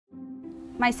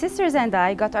My sisters and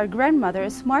I got our grandmother a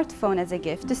smartphone as a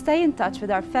gift to stay in touch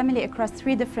with our family across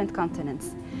 3 different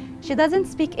continents. She doesn't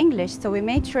speak English, so we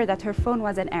made sure that her phone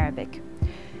was in Arabic.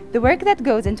 The work that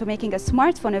goes into making a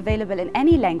smartphone available in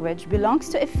any language belongs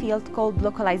to a field called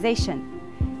localization.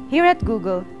 Here at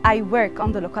Google, I work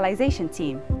on the localization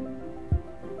team.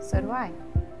 So do I.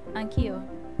 Anch'io.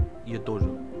 Io тоже.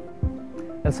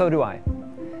 And so do I.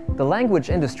 The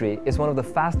language industry is one of the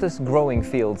fastest growing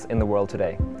fields in the world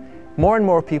today. More and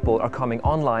more people are coming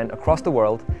online across the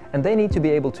world, and they need to be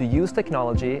able to use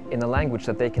technology in a language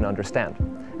that they can understand.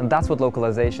 And that's what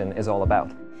localization is all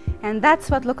about. And that's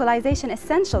what Localization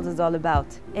Essentials is all about.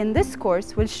 In this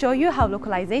course, we'll show you how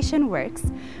localization works,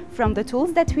 from the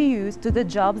tools that we use to the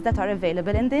jobs that are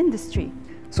available in the industry.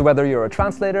 So whether you're a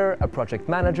translator, a project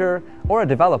manager, or a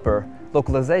developer,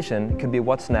 localization can be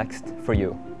what's next for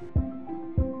you.